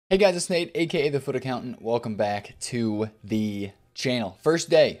Hey guys, it's Nate, aka TheFutAccountant. Welcome back to the channel. First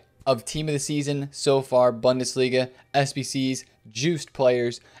day of team of the season so far, Bundesliga, SBCs, juiced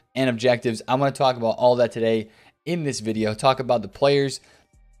players, and objectives. I'm going to talk about all that today in this video. Talk about the players,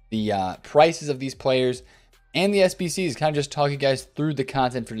 the prices of these players, and the SBCs. Kind of just talk you guys through the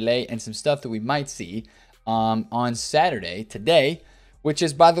content for today and some stuff that we might see on Saturday today. Which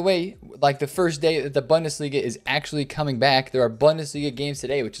is, by the way, like the first day that the Bundesliga is actually coming back. There are Bundesliga games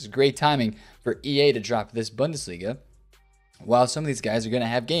today, which is great timing for EA to drop this Bundesliga while some of these guys are going to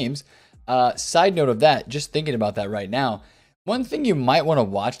have games. Side note of that, just thinking about that right now, one thing you might want to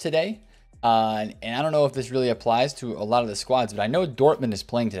watch today, and I don't know if this really applies to a lot of the squads, but I know Dortmund is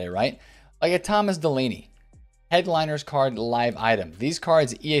playing today, right? Like a Thomas Delaney. Headliners card live item. These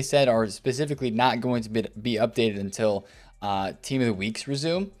cards, EA said, are specifically not going to be updated until Team of the Weeks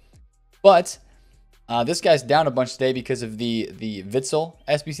resume. But this guy's down a bunch today because of the Witsel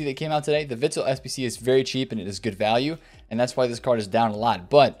SBC that came out today. The Witsel SBC is very cheap and it is good value, and that's why this card is down a lot.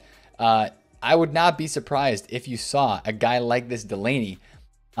 But I would not be surprised if you saw a guy like this Delaney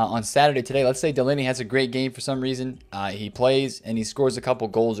on Saturday today. Let's say Delaney has a great game for some reason. He plays and he scores a couple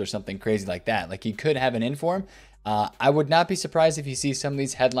goals or something crazy like that. Like he could have an inform. I would not be surprised if you see some of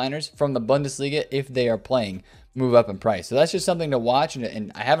these headliners from the Bundesliga, if they are playing, move up in price. So that's just something to watch,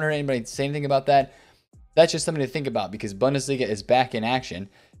 and I haven't heard anybody say anything about that. That's just something to think about because Bundesliga is back in action.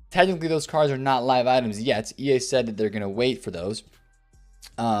 Technically, those cards are not live items yet. EA said that they're going to wait for those.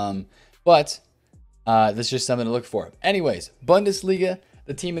 But that's just something to look for. Anyways, Bundesliga,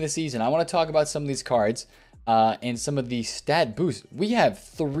 the team of the season. I want to talk about some of these cards and some of the stat boosts. We have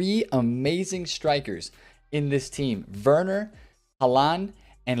three amazing strikers in this team: Werner, Haaland,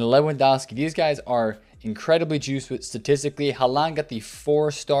 and Lewandowski. These guys are incredibly juiced statistically. Haaland got the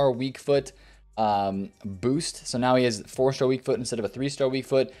 4-star weak foot boost, so now he has 4-star weak foot instead of a 3-star weak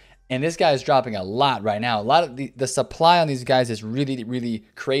foot. And this guy is dropping a lot right now. A lot of the supply on these guys is really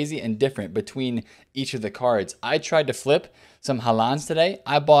crazy and different between each of the cards. I tried to flip some Haalands today.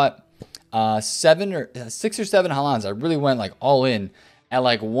 I bought 6 or 7 Haalands. I really went like all in at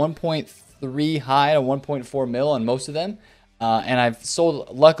like 1.3 high to 1.4 mil on most of them. And I've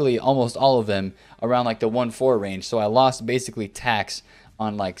sold, luckily, almost all of them around like the 1.4 range. So I lost basically tax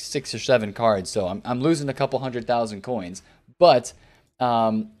on like 6 or 7 cards. So I'm losing a couple 100,000 coins. But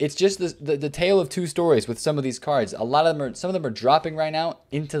it's just the tale of two stories with some of these cards. A lot of them some of them are dropping right now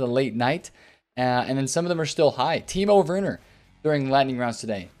into the late night. And then some of them are still high. Timo Werner during lightning rounds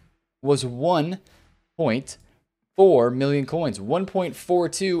today was 1.4 million coins,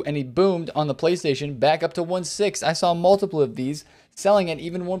 1.42, and he boomed on the PlayStation back up to 1.6. I saw multiple of these selling at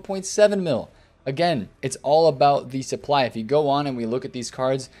even 1.7 mil. Again, it's all about the supply. If you go on and we look at these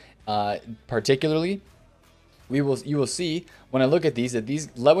cards, particularly, you will see when I look at these that these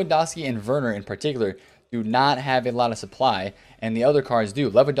Lewandowski and Werner in particular do not have a lot of supply, and the other cards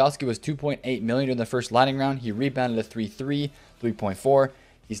do. Lewandowski was 2.8 million in the first lightning round. He rebounded to 3.3, 3.4.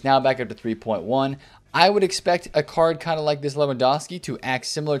 He's now back up to 3.1. I would expect a card kind of like this Lewandowski to act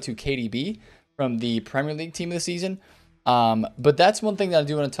similar to KDB from the Premier League team of the season. But that's one thing that I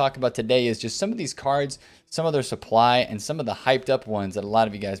do want to talk about today is just some of these cards, some of their supply, and some of the hyped up ones that a lot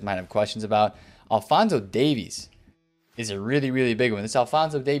of you guys might have questions about. Alphonso Davies is a really big one. This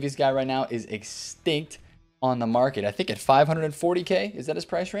Alphonso Davies guy right now is extinct on the market. I think at 540K, is that his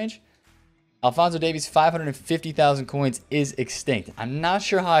price range? Alphonso Davies, 550,000 coins, is extinct. I'm not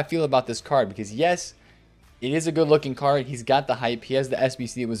sure how I feel about this card because, yes, it is a good-looking card. He's got the hype. He has the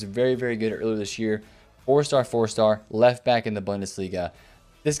SBC that was very good earlier this year. 4-star, left back in the Bundesliga.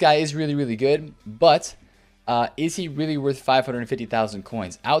 This guy is really good, but is he really worth 550,000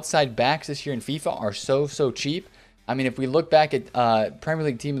 coins? Outside backs this year in FIFA are so cheap. I mean, if we look back at Premier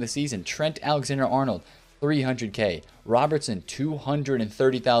League team of the season, Trent Alexander-Arnold, 300K. Robertson,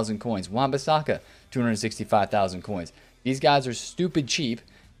 230,000 coins. Wan-Bissaka, 265,000 coins. These guys are stupid cheap,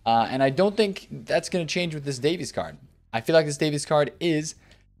 and I don't think that's going to change with this Davies card. I feel like this Davies card is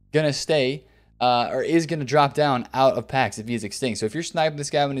going to stay, or is going to drop down out of packs if he is extinct. So if you're sniping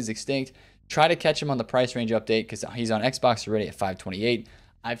this guy when he's extinct, try to catch him on the price range update because he's on Xbox already at 528.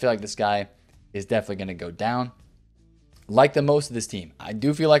 I feel like this guy is definitely going to go down. Like the most of this team. I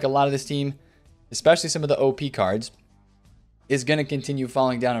do feel like a lot of this team, especially some of the OP cards, is going to continue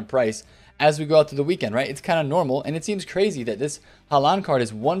falling down in price as we go out to the weekend, right? It's kind of normal, and it seems crazy that this Haaland card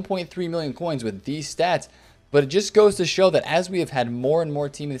is 1.3 million coins with these stats, but it just goes to show that as we have had more and more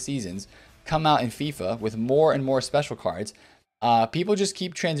team of the seasons come out in FIFA with more and more special cards, people just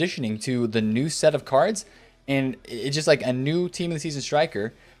keep transitioning to the new set of cards, and it's just like a new team of the season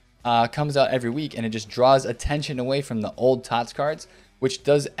striker comes out every week, and it just draws attention away from the old TOTS cards. which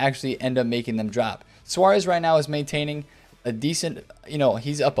does actually end up making them drop. Suarez right now is maintaining a decent,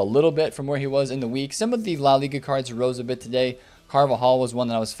 he's up a little bit from where he was in the week. Some of the La Liga cards rose a bit today. Carvajal was one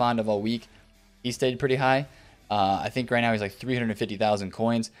that I was fond of all week. He stayed pretty high. I think right now he's like 350,000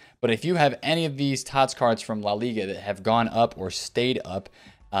 coins. But if you have any of these TOTS cards from La Liga that have gone up or stayed up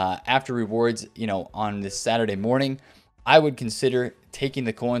after rewards, on this Saturday morning, I would consider taking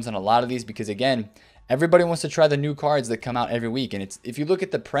the coins on a lot of these because, again, everybody wants to try the new cards that come out every week. And if you look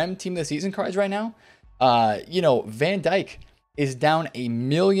at the Prem Team of the Season cards right now, Van Dijk is down 1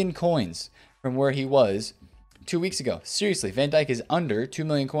 million coins from where he was 2 weeks ago. Seriously, Van Dijk is under 2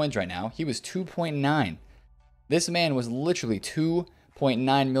 million coins right now. He was 2.9. This man was literally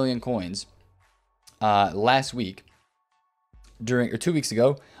 2.9 million coins last week, 2 weeks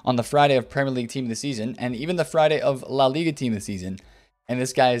ago, on the Friday of Premier League Team of the Season, and even the Friday of La Liga Team of the Season. And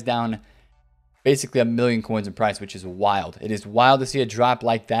this guy is down basically 1 million coins in price, which is wild. It is wild to see a drop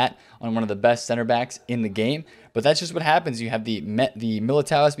like that on one of the best center backs in the game. But that's just what happens. You have the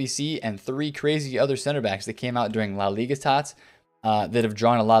Militao SBC and 3 crazy other center backs that came out during La Liga TOTS that have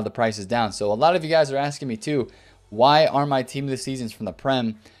drawn a lot of the prices down. So a lot of you guys are asking me too, why are my Team of the Seasons from the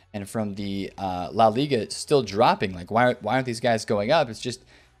Prem and from the La Liga still dropping? Like, why aren't these guys going up? It's just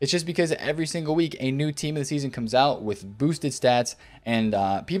because every single week a new Team of the Season comes out with boosted stats, and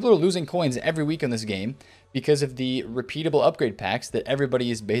people are losing coins every week on this game because of the repeatable upgrade packs that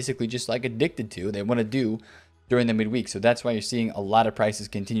everybody is basically just like addicted to. They want to do during the midweek. So that's why you're seeing a lot of prices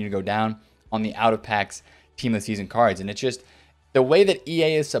continue to go down on the out of packs Team of the Season cards. And it's just the way that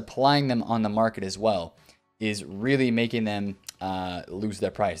EA is supplying them on the market as well is really making them lose their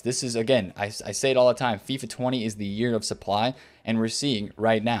price. This is, again, I say it all the time, FIFA 20 is the year of supply, and we're seeing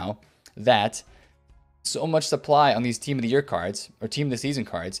right now that so much supply on these Team of the Year cards, or Team of the Season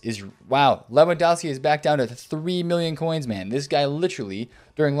cards, is, wow, Lewandowski is back down to 3 million coins, man. This guy literally,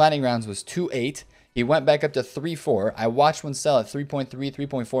 during lightning rounds, was 2.8. He went back up to 3.4. I watched one sell at 3.3,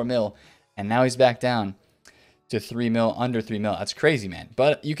 3.4 mil, and now he's back down to 3 mil, under 3 mil. That's crazy, man.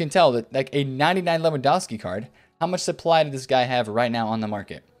 But you can tell that, like, a 99 Lewandowski card, how much supply did this guy have right now on the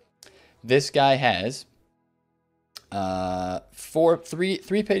market? This guy has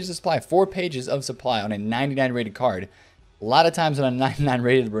 3 pages of supply, 4 pages of supply on a 99 rated card. A lot of times on a 99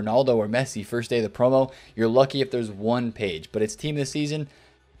 rated Ronaldo or Messi first day of the promo, you're lucky if there's 1 page. But it's Team of the Season,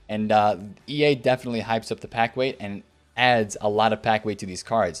 and EA definitely hypes up the pack weight and adds a lot of pack weight to these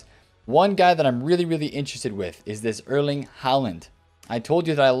cards. One guy that I'm really, really interested with is this Erling Haaland. I told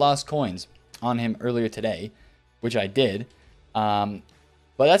you that I lost coins on him earlier today, which I did. But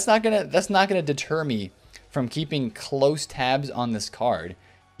that's not gonna deter me from keeping close tabs on this card.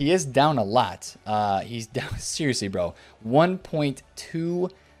 He is down a lot. He's down, seriously, bro.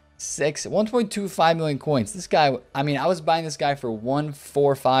 1.25 million coins. This guy, I mean, I was buying this guy for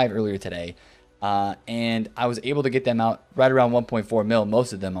 145 earlier today. And I was able to get them out right around 1.4 mil,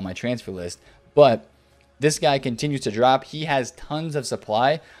 most of them on my transfer list. But this guy continues to drop. He has tons of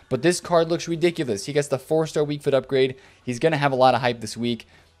supply, but this card looks ridiculous. He gets the 4-star weak foot upgrade. He's going to have a lot of hype this week.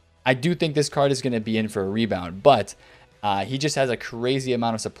 I do think this card is going to be in for a rebound, but he just has a crazy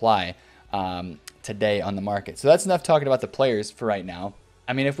amount of supply today on the market. So that's enough talking about the players for right now.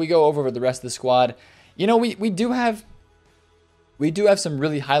 I mean, if we go over the rest of the squad, we do have some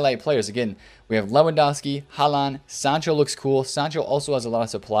really highlight players. Again, we have Lewandowski, Haaland, Sancho looks cool. Sancho also has a lot of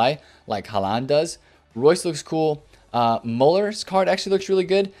supply, like Haaland does. Royce looks cool. Muller's card actually looks really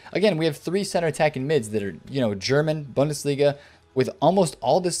good. Again, we have 3 center attacking mids that are, German, Bundesliga, with almost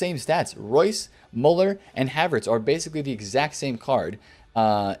all the same stats. Royce, Muller, and Havertz are basically the exact same card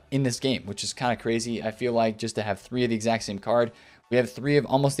in this game, which is kind of crazy. I feel like just to have 3 of the exact same card. We have 3 of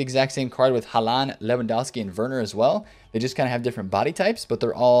almost the exact same card with Haaland, Lewandowski, and Werner as well. They just kind of have different body types, but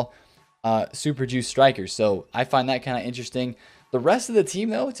they're all super juice strikers. So I find that kind of interesting. The rest of the team,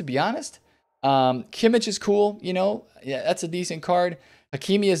 though, to be honest, Kimmich is cool. Yeah, that's a decent card.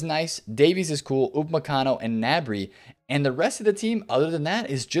 Hakimi is nice. Davies is cool. Upamecano and Gnabry. And the rest of the team, other than that,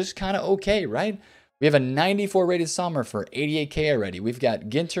 is just kind of okay, right? We have a 94 rated Sommer for 88k already. We've got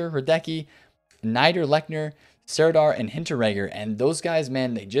Ginter, Hradecki, Sneijder, Lechner, Serdar, and Hinteregger. And those guys,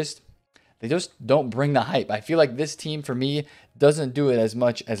 man, they just don't bring the hype. I feel like this team, for me, doesn't do it as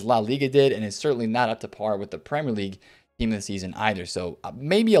much as La Liga did, and is certainly not up to par with the Premier League Team of the Season either. So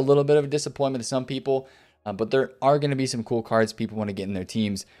maybe a little bit of a disappointment to some people, but there are going to be some cool cards people want to get in their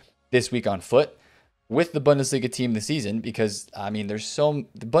teams this week on foot with the Bundesliga Team of the Season, because I mean, the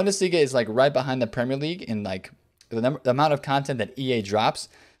Bundesliga is like right behind the Premier League in like the amount of content that EA drops,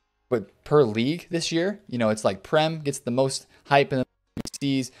 but per league this year, it's like Prem gets the most hype in the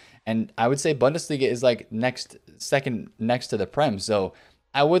PCs, And I would say Bundesliga is like second next to the Prem. So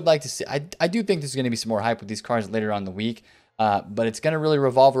I would like to see, I do think there's going to be some more hype with these cards later on in the week. But it's going to really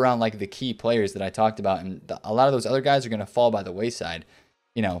revolve around like the key players that I talked about. And a lot of those other guys are going to fall by the wayside.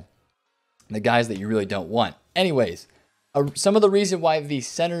 You know, the guys that you really don't want. Anyways, some of the reason why the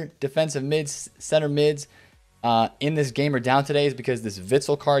center defensive mids, center mids in this game are down today is because this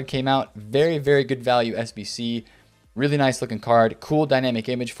Witsel card came out. Very, very good value SBC. Really nice looking card. Cool dynamic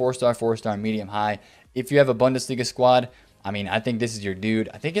image. 4-star, 4-star, medium high. If you have a Bundesliga squad, I mean, I think this is your dude.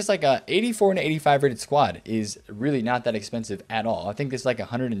 I think it's like a 84 and 85 rated squad is really not that expensive at all. I think it's like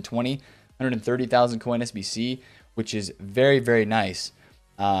 120, 130,000 coin SBC, which is very, very nice.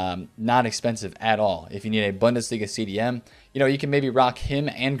 Not expensive at all. If you need a Bundesliga CDM, you know, you can maybe rock him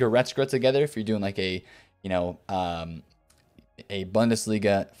and Goretzka together if you're doing like a, you know, a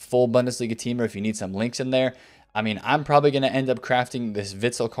Bundesliga, full Bundesliga team, or if you need some links in there. I mean, I'm probably going to end up crafting this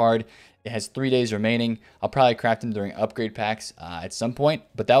Witsel card. It has 3 days remaining. I'll probably craft them during upgrade packs at some point.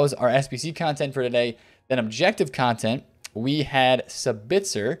 But that was our SBC content for today. Then objective content, we had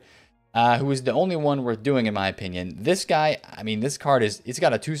Sabitzer, who was the only one worth doing in my opinion. This guy, I mean, this card it's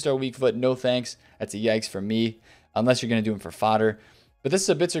got a 2-star weak foot. No thanks. That's a yikes for me, unless you're going to do him for fodder. But this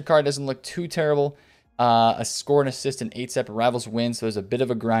Sabitzer card doesn't look too terrible. A score and assist in 8 separate rivals wins, so there's a bit of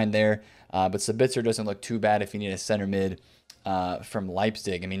a grind there. But Sabitzer doesn't look too bad if you need a center mid from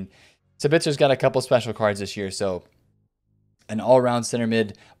Leipzig. I mean, Sabitzer's got a couple special cards this year, so an all-around center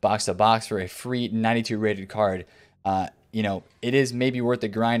mid box to box for a free 92 rated card. You know, it is maybe worth the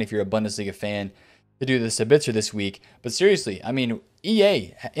grind if you're a Bundesliga fan to do the Sabitzer this week. But seriously, I mean,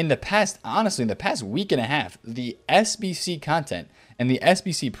 EA in the past, honestly, in the past week and a half, the SBC content and the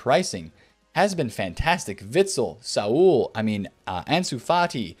SBC pricing has been fantastic. Witsel, Saul, I mean, Ansu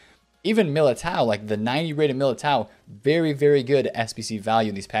Fati, even Militao, like the 90 rated Militao, very, very good SBC value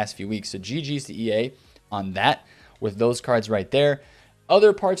in these past few weeks. So GG's to EA on that with those cards right there.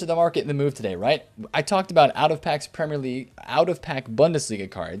 Other parts of the market in the move today, right? I talked about out-of-pack Premier League, out-of-pack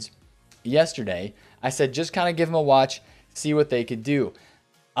Bundesliga cards yesterday. I said just kind of give them a watch, see what they could do.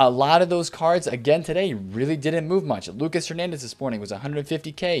 A lot of those cards, again today, really didn't move much. Lucas Hernandez this morning was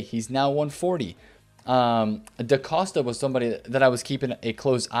 150K. He's now 140. Da Costa was somebody that I was keeping a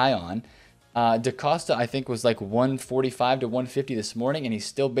close eye on. Da Costa, I think, was like 145 to 150 this morning, and he's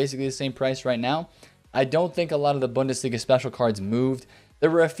still basically the same price right now. I don't think a lot of the Bundesliga special cards moved. There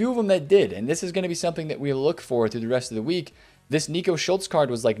were a few of them that did, and this is going to be something that we look for through the rest of the week. This Nico Schultz card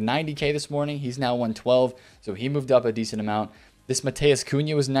was like 90K this morning. He's now 112, so he moved up a decent amount. This Mateus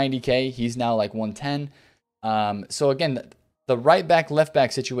Cunha was 90K. He's now like 110. So again, the right back, left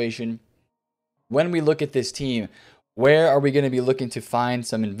back situation, when we look at this team, where are we going to be looking to find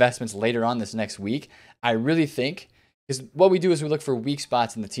some investments later on this next week? I really think, because what we do is we look for weak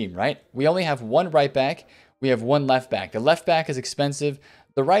spots in the team, right? We only have one right back. We have one left back. The left back is expensive.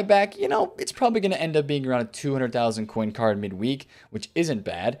 The right back, you know, it's probably going to end up being around a 200,000 coin card midweek, which isn't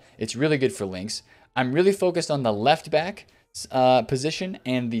bad. It's really good for links. I'm really focused on the left back position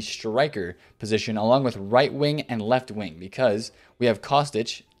and the striker position, along with right wing and left wing, because we have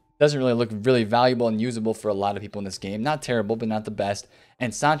Kostic. Doesn't really look really valuable and usable for a lot of people in this game. Not terrible, but not the best.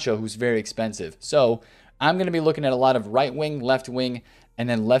 And Sancho, who's very expensive. So I'm going to be looking at a lot of right wing, left wing, and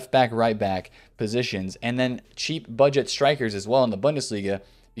then left back, right back positions, and then cheap budget strikers as well in the Bundesliga,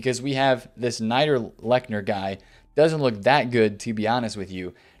 because we have this Niederlechner guy. Doesn't look that good, to be honest with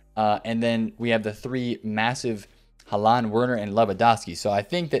you. And then we have the three massive Haaland, Werner, and Lewandowski. So I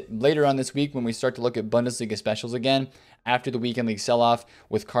think that later on this week, when we start to look at Bundesliga specials again, after the weekend league sell-off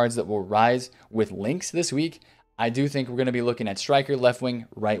with cards that will rise with links this week, I do think we're going to be looking at striker, left wing,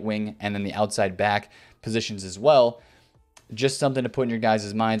 right wing, and then the outside back positions as well. Just something to put in your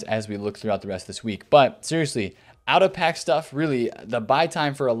guys' minds as we look throughout the rest of this week. But seriously, out-of-pack stuff, really, the buy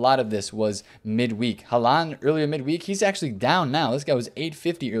time for a lot of this was midweek. Haaland, earlier midweek, he's actually down now. This guy was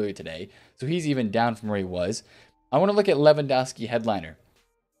 850 earlier today, so he's even down from where he was. I want to look at Lewandowski headliner,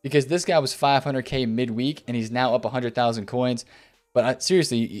 because this guy was 500K midweek, and he's now up 100,000 coins. But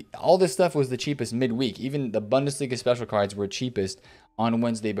seriously, all this stuff was the cheapest midweek. Even the Bundesliga special cards were cheapest on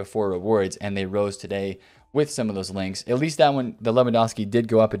Wednesday before rewards, and they rose today with some of those links. At least that one, the Lewandowski did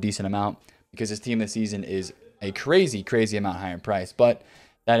go up a decent amount, because his team this season is a crazy, crazy amount higher in price. But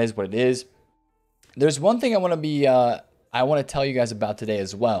that is what it is. There's one thing I want to tell you guys about today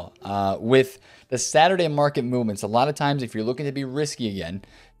as well. With the Saturday market movements, a lot of times if you're looking to be risky again,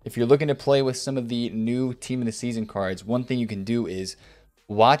 if you're looking to play with some of the new team of the season cards, one thing you can do is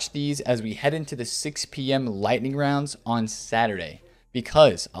watch these as we head into the 6 p.m. lightning rounds on Saturday.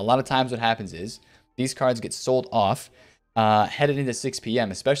 Because a lot of times what happens is these cards get sold off headed into 6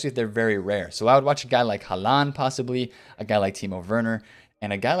 p.m., especially if they're very rare. So I would watch a guy like Haaland, possibly, a guy like Timo Werner,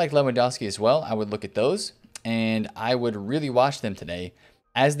 and a guy like Lewandowski as well. I would look at those, and I would really watch them today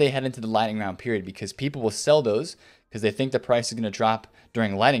as they head into the lightning round period, because people will sell those because they think the price is going to drop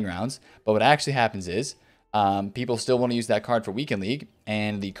during lightning rounds. But what actually happens is people still want to use that card for weekend league,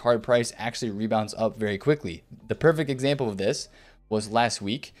 and the card price actually rebounds up very quickly. The perfect example of this was last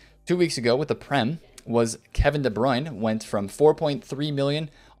week. 2 weeks ago with the Prem was Kevin De Bruyne went from 4.3 million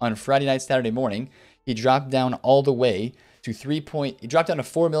on Friday night, Saturday morning. He dropped down all the way to he dropped down to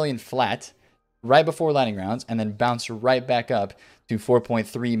 4 million flat right before lightning rounds, and then bounced right back up to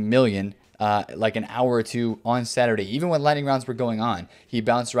 4.3 million like an hour or two on Saturday. Even when lightning rounds were going on, he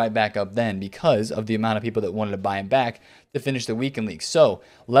bounced right back up then because of the amount of people that wanted to buy him back to finish the weekend league. So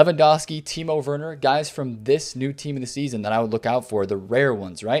Lewandowski, Timo Werner, guys from this new team of the season that I would look out for, the rare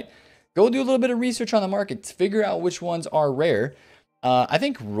ones, right? Go do a little bit of research on the market to figure out which ones are rare. I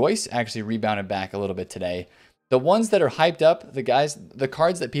think Royce actually rebounded back a little bit today. The ones that are hyped up, the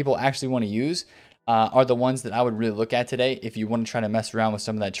cards that people actually want to use are the ones that I would really look at today if you want to try to mess around with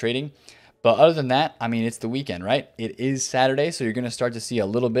some of that trading. But other than that, I mean, it's the weekend, right? It is Saturday, so you're going to start to see a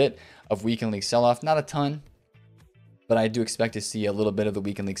little bit of weekend league sell-off. Not a ton, but I do expect to see a little bit of the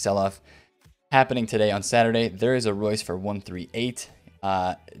weekend league sell-off happening today on Saturday. There is a Royce for 138.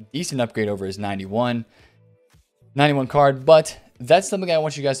 Decent upgrade over his 91 card, but that's something I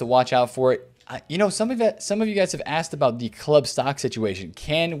want you guys to watch out for. You know, some of you guys have asked about the club stock situation.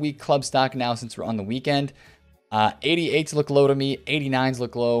 Can we club stock now since we're on the weekend? 88s look low to me. 89s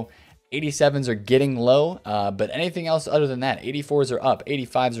look low. 87s are getting low, but anything else other than that, 84s are up,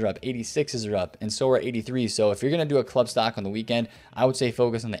 85s are up, 86s are up, and so are 83s. So if you're going to do a club stock on the weekend, I would say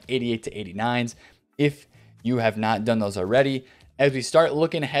focus on the 88 to 89s if you have not done those already. As we start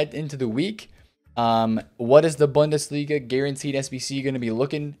looking ahead into the week, what is the Bundesliga guaranteed SBC going to be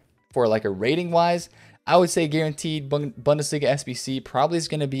looking for, like a rating wise? I would say guaranteed Bundesliga SBC probably is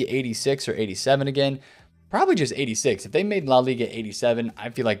going to be 86 or 87 again. Probably just 86. If they made La Liga 87, I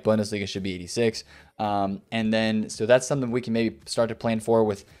feel like Bundesliga should be 86. And then, so that's something we can maybe start to plan for,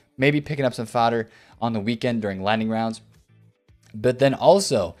 with maybe picking up some fodder on the weekend during lightning rounds. But then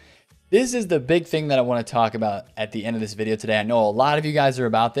also, this is the big thing that I want to talk about at the end of this video today. I know a lot of you guys are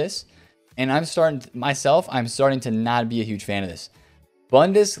about this, and I'm starting to not be a huge fan of this.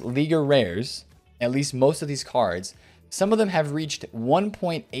 Bundesliga rares, at least most of these cards, some of them have reached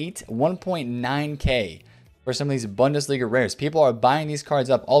 1.8, 1.9K. For some of these Bundesliga rares, people are buying these cards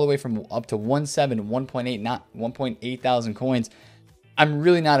up all the way from up to 1.7, 1.8, not 1.8 thousand coins. I'm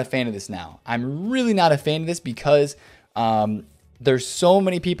really not a fan of this now. I'm really not a fan of this because there's so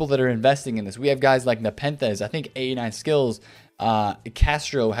many people that are investing in this. We have guys like Nepenthes, I think 89 Skills,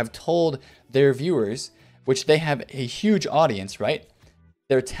 Castro have told their viewers, which they have a huge audience, right?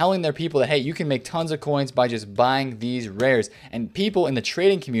 They're telling their people that, hey, you can make tons of coins by just buying these rares. And people in the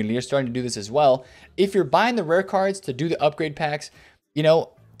trading community are starting to do this as well. If you're buying the rare cards to do the upgrade packs, you know,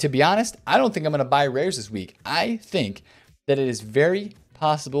 to be honest, I don't think I'm going to buy rares this week. I think that it is very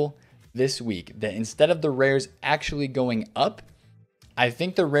possible this week that instead of the rares actually going up, I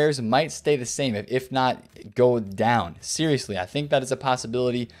think the rares might stay the same, if not go down. Seriously, I think that is a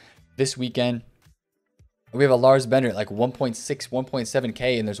possibility this weekend. We have a Lars Bender at like 1.6,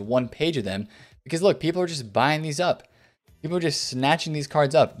 1.7K, and there's one page of them. Because look, people are just buying these up. People are just snatching these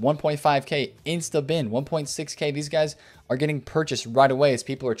cards up. 1.5K, insta bin. 1.6K, these guys are getting purchased right away as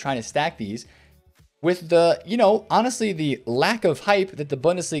people are trying to stack these. With the, you know, honestly, the lack of hype that the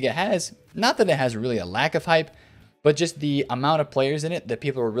Bundesliga has, not that it has really a lack of hype, but just the amount of players in it that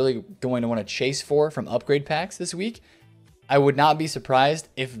people are really going to want to chase for from upgrade packs this week. I would not be surprised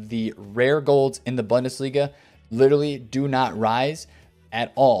if the rare golds in the Bundesliga literally do not rise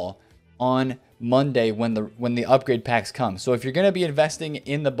at all on Monday when the upgrade packs come. So if you're going to be investing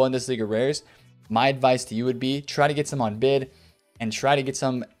in the Bundesliga rares, my advice to you would be try to get some on bid and try to get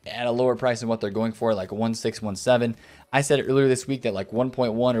some at a lower price than what they're going for, like 1.6, 1.7. I said earlier this week that like 1.1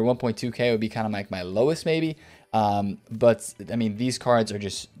 or 1.2K would be kind of like my lowest maybe. But I mean, these cards are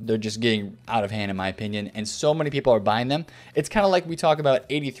they're just getting out of hand in my opinion, and so many people are buying them. It's kind of like we talk about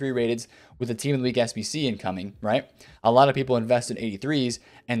 83 rateds with the Team of the Week SBC incoming, right? A lot of people invest in 83s,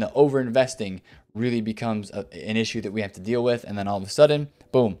 and the over investing really becomes an issue that we have to deal with, and then all of a sudden,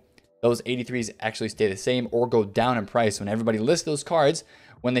 boom, those 83s actually stay the same or go down in price when everybody lists those cards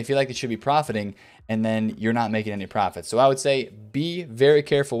when they feel like they should be profiting, and then you're not making any profits. So I would say be very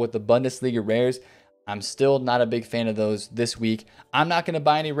careful with the Bundesliga rares. I'm still not a big fan of those this week. I'm not going to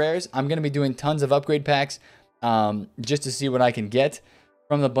buy any rares. I'm going to be doing tons of upgrade packs just to see what I can get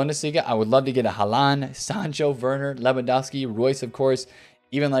From the Bundesliga, I would love to get a Haaland, Sancho, Werner, Lewandowski, Royce, of course.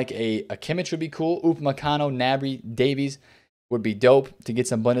 Even like a Kimmich would be cool. Upamecano, Gnabry, Davies would be dope to get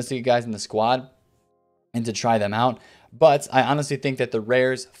some Bundesliga guys in the squad and to try them out. But I honestly think that the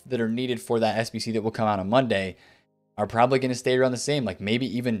rares that are needed for that SBC that will come out on Monday are probably going to stay around the same. Like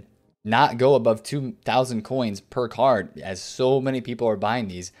maybe even not go above 2,000 coins per card, as so many people are buying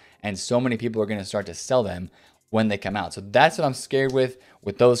these and so many people are going to start to sell them when they come out. So that's what I'm scared with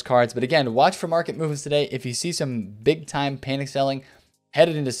those cards. But again, watch for market movements today. If you see some big time panic selling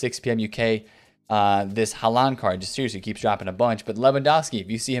headed into 6 p.m. UK, this Haaland card just seriously keeps dropping a bunch. But Lewandowski, if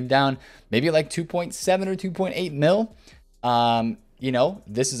you see him down maybe like 2.7 or 2.8 mil, you know,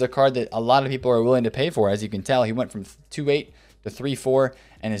 this is a card that a lot of people are willing to pay for. As you can tell, he went from 2.8 to 3.4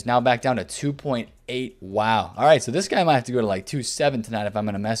 and is now back down to 2.8. Wow. All right, so this guy might have to go to like 2.7 tonight if I'm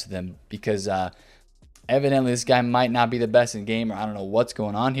going to mess with him, because evidently this guy might not be the best in game, or I don't know what's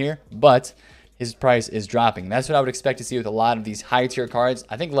going on here, but his price is dropping. That's what I would expect to see with a lot of these high tier cards.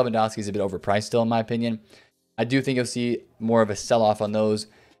 I think Lewandowski is a bit overpriced still, in my opinion. I do think you'll see more of a sell-off on those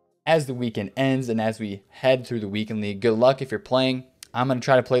as the weekend ends and as we head through the weekend league. Good luck if you're playing. I'm going to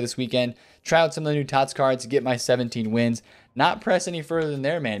try to play this weekend, try out some of the new TOTS cards, get my 17 wins, not press any further than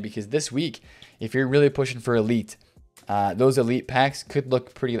there, man, because this week, if you're really pushing for elite, those elite packs could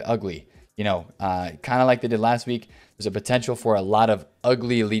look pretty ugly. You know, kind of like they did last week. There's a potential for a lot of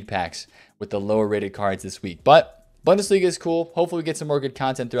ugly elite packs with the lower rated cards this week. But Bundesliga is cool. Hopefully we get some more good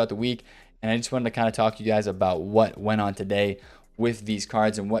content throughout the week. And I just wanted to kind of talk to you guys about what went on today with these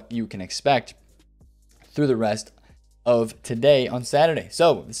cards and what you can expect through the rest of today on Saturday.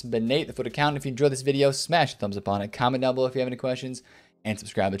 So this has been Nate, the Foot Accountant. If you enjoyed this video, smash a thumbs up on it. Comment down below if you have any questions, and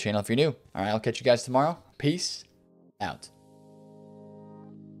subscribe to the channel if you're new. All right, I'll catch you guys tomorrow. Peace out.